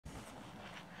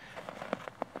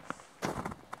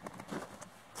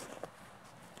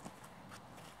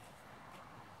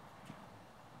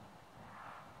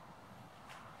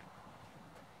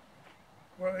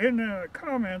in the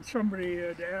comments, somebody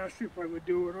had asked if I would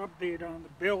do an update on the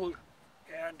build,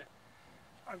 and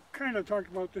I've kind of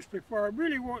talked about this before. I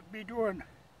really won't be doing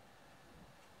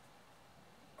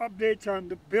updates on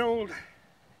the build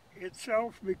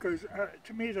itself because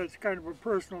to me that's kind of a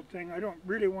personal thing. I don't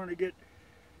really want to get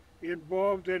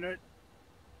involved in it,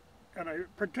 and I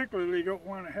particularly don't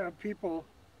want to have people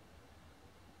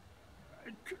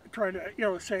trying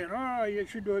to, saying, oh, you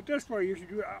should do it this way, you should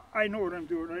do it. I know what I'm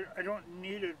doing. I don't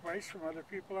need advice from other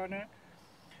people on that.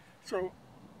 So,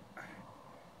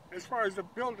 as far as the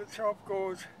build itself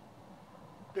goes,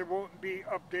 there won't be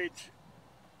updates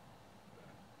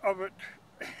of it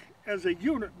as a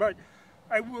unit, but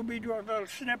I will be doing little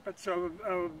snippets of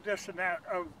this and that,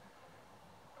 of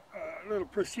little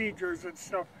procedures and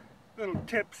stuff, little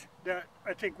tips that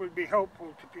I think would be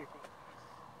helpful to people.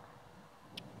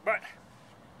 But,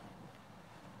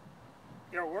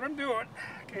 what I'm doing,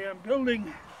 okay, I'm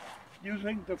building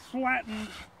using the flattened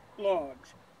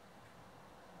logs.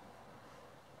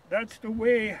 That's the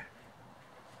way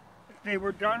they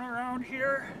were done around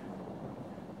here.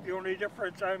 The only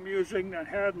difference, I'm using the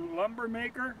Haddon Lumber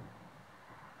Maker.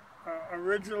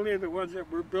 Originally, the ones that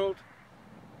were built,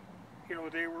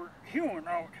 they were hewn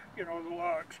out, the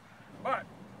logs. But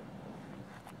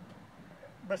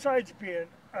besides being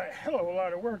a hell of a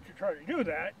lot of work to try to do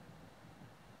that,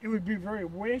 it would be very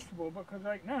wasteful because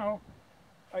right now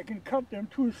I can cut them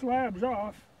 2 slabs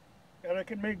off and I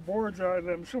can make boards out of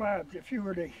them slabs. If you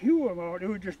were to hew them out, it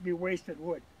would just be wasted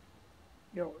wood.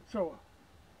 So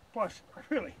plus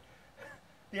really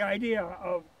the idea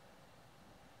of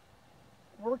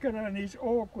working on these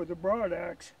oak with a broad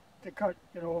axe to cut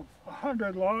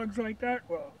 100 logs like that,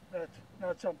 well, that's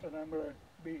not something I'm going to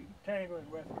be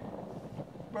tangling with.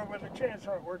 But with a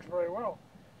chainsaw it works very well.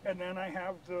 And then I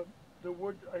have the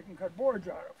wood I can cut boards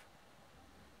out of.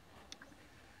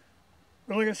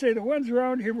 But like I say, the ones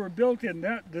around here were built in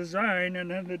that design, and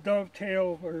then the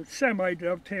dovetail or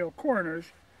semi-dovetail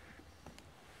corners,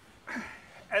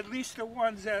 at least the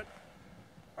ones that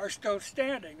are still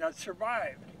standing, that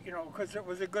survived, because it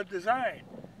was a good design.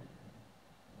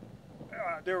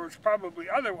 There was probably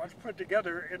other ones put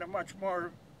together in a much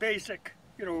more basic,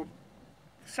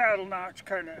 saddle notch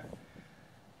kind of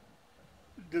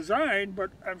design,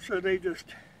 but I'm sure they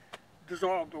just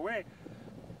dissolved away.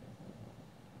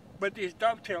 But these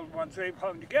dovetailed ones, they've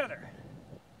hung together.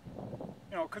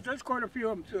 Because there's quite a few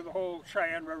of them through the whole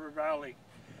Cheyenne River Valley.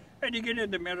 And you get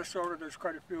into Minnesota, there's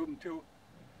quite a few of them too,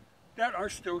 that are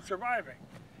still surviving.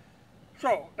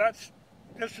 So this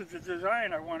is the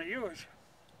design I want to use.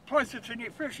 Plus it's an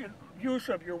efficient use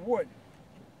of your wood.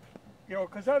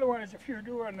 Because otherwise if you're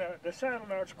doing the saddle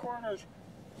notch corners,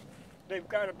 they've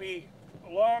got to be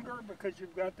longer because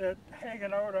you've got that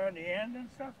hanging out on the end and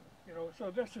stuff.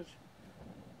 So this is,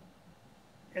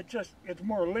 it's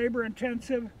more labor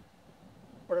intensive,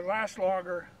 but it lasts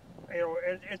longer.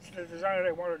 It's the design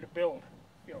I wanted to build,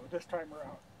 this time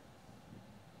around.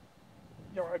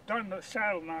 I've done the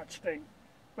saddle notch thing,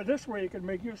 but this way you can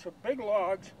make use of big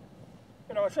logs,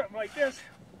 something like this.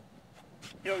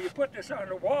 You put this on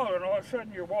the wall and all of a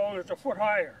sudden your wall is a foot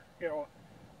higher, or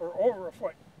over a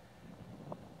foot.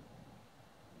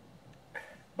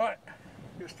 But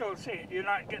you still see it, you're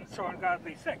not getting so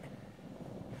ungodly thick.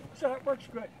 So that works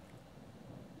good.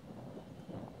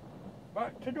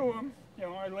 But to do them,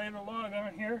 I lay the log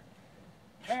on here,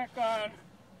 tack on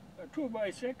a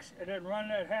 2x6, and then run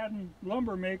that Haddon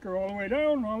Lumber Maker all the way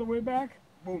down, all the way back,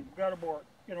 boom, got a board,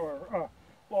 or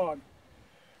log.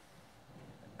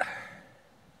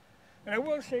 And I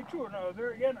will say too, now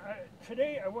there again,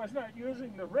 today I was not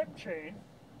using the rip chain.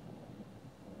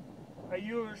 I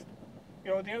used,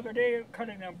 the other day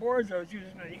cutting them boards, I was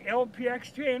using the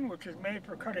LPX chain, which is made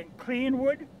for cutting clean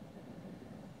wood,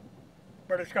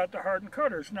 but it's got the hardened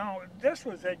cutters. Now this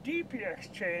was a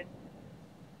DPX chain,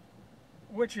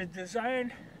 which is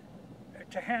designed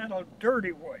to handle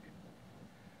dirty wood.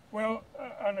 Well,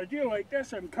 on a deal like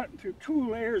this, I'm cutting through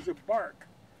 2 layers of bark.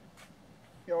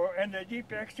 And the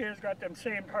DPX chain's got them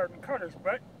same hardened cutters,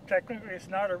 but technically it's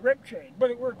not a rip chain,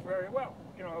 but it worked very well.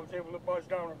 I was able to buzz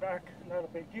down the back, not a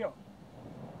big deal.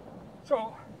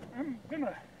 So I'm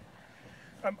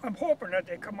hoping that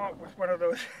they come out with one of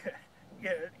those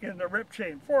in the rip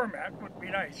chain format. Would be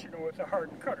nice, with the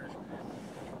hardened cutters.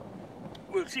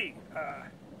 We'll see.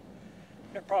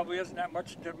 There probably isn't that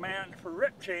much demand for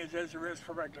rip chains as there is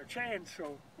for regular chains,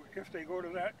 so if they go to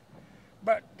that.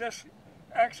 But this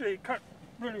actually cut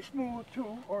really smooth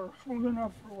too, or smooth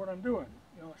enough for what I'm doing,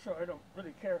 so I don't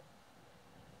really care.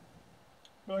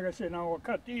 But like I said, now we'll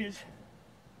cut these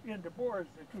into boards,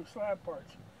 the 2 slab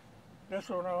parts. This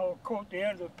one I'll coat the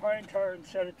ends with pine tar and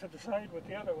set it to the side with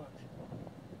the other ones.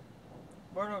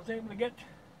 But I was able to get,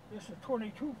 this is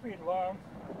 22 feet long,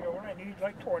 you know, when I need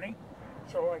like 20,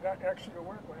 so I got extra to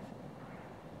work with.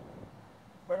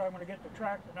 But I'm going to get the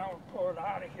tractor now and pull it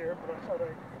out of here, but I thought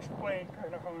I'd explain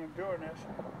kind of how I'm doing this.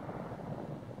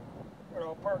 But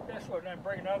I'll park this one and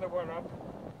bring another one up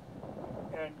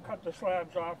and cut the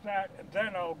slabs off that, and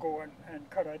then I'll go and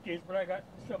cut out these. But I got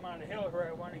some on the hill where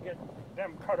I want to get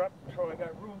them cut up so I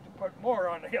got room to put more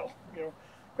on the hill, you know,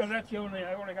 because that's the only,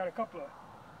 I only got a couple of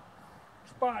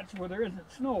spots where there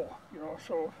isn't snow, you know,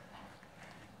 so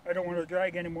I don't want to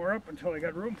drag any more up until I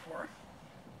got room for them.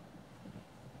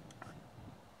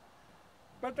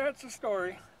 But that's the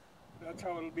story. That's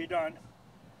how it'll be done.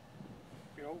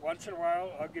 You know, once in a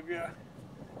while I'll give you a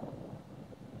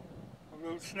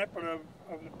little snippet of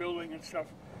the building and stuff,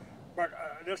 but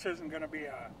this isn't going to be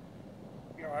a,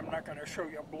 you know, I'm not going to show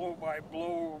you a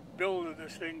blow-by-blow build of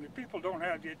this thing. The people don't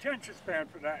have the attention span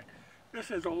for that.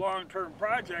 This is a long-term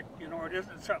project, you know, it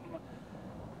isn't something,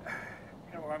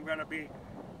 you know, I'm going to be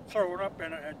throwing up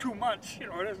in 2 months, you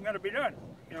know, it isn't going to be done,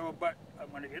 you know, but I'm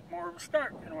going to get more of a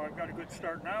start, you know, I've got a good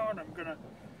start now, and I'm going to,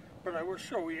 but I will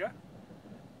show you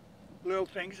little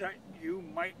things that you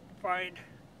might find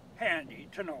handy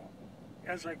to know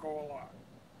as I go along.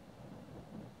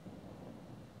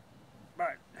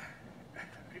 But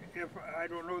if I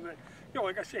don't know that, you know,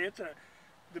 like I say,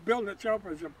 the build itself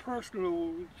is a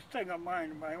personal thing of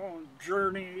mine, my own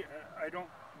journey. I don't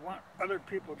want other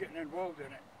people getting involved in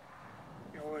it.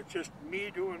 You know, it's just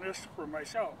me doing this for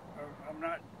myself. I'm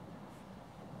not,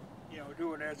 you know,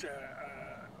 doing it as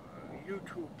a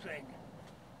YouTube thing.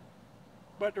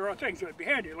 But there are things that would be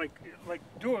handy,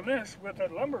 like doing this with a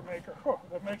lumber maker. Oh,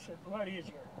 that makes it a lot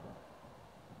easier.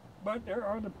 But there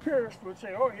are the purists who would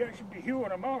say, oh, you should be hewing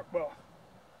them out. Well,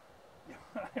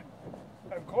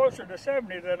 I'm closer to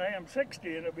 70 than I am 60,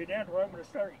 and it'll be damned where I'm going to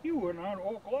start hewing on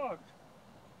oak logs.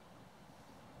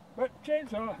 But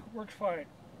chainsaw works fine.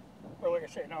 Well, like I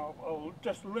say, now I'll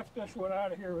just lift this one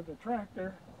out of here with the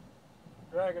tractor,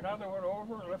 drag another one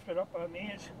over, lift it up on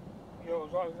these. You know,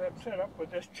 as long as I'm set up with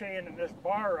this chain and this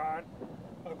bar on,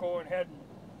 I'll go ahead and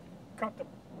cut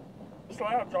the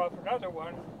slabs off another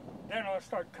one. Then I'll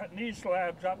start cutting these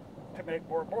slabs up to make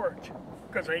more boards,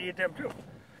 because I need them too.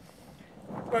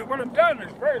 But when I'm done,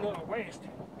 there's very little waste.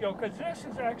 You know, because this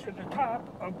is actually the top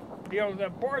of, you know, the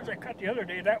boards I cut the other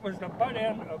day, that was the butt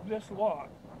end of this log.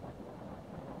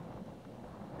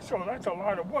 So that's a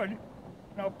lot of wood.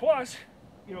 Now plus,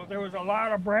 you know, there was a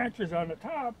lot of branches on the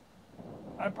top.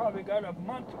 I probably got a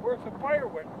month's worth of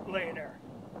firewood laying there.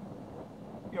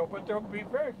 You know, but there'll be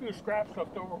very few scraps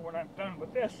left over when I'm done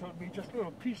with this, so it'll be just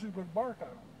little pieces with bark on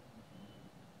them.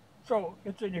 So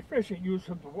it's an efficient use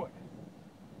of the wood.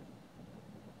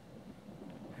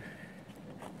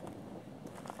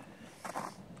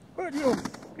 But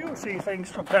you'll see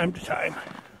things from time to time.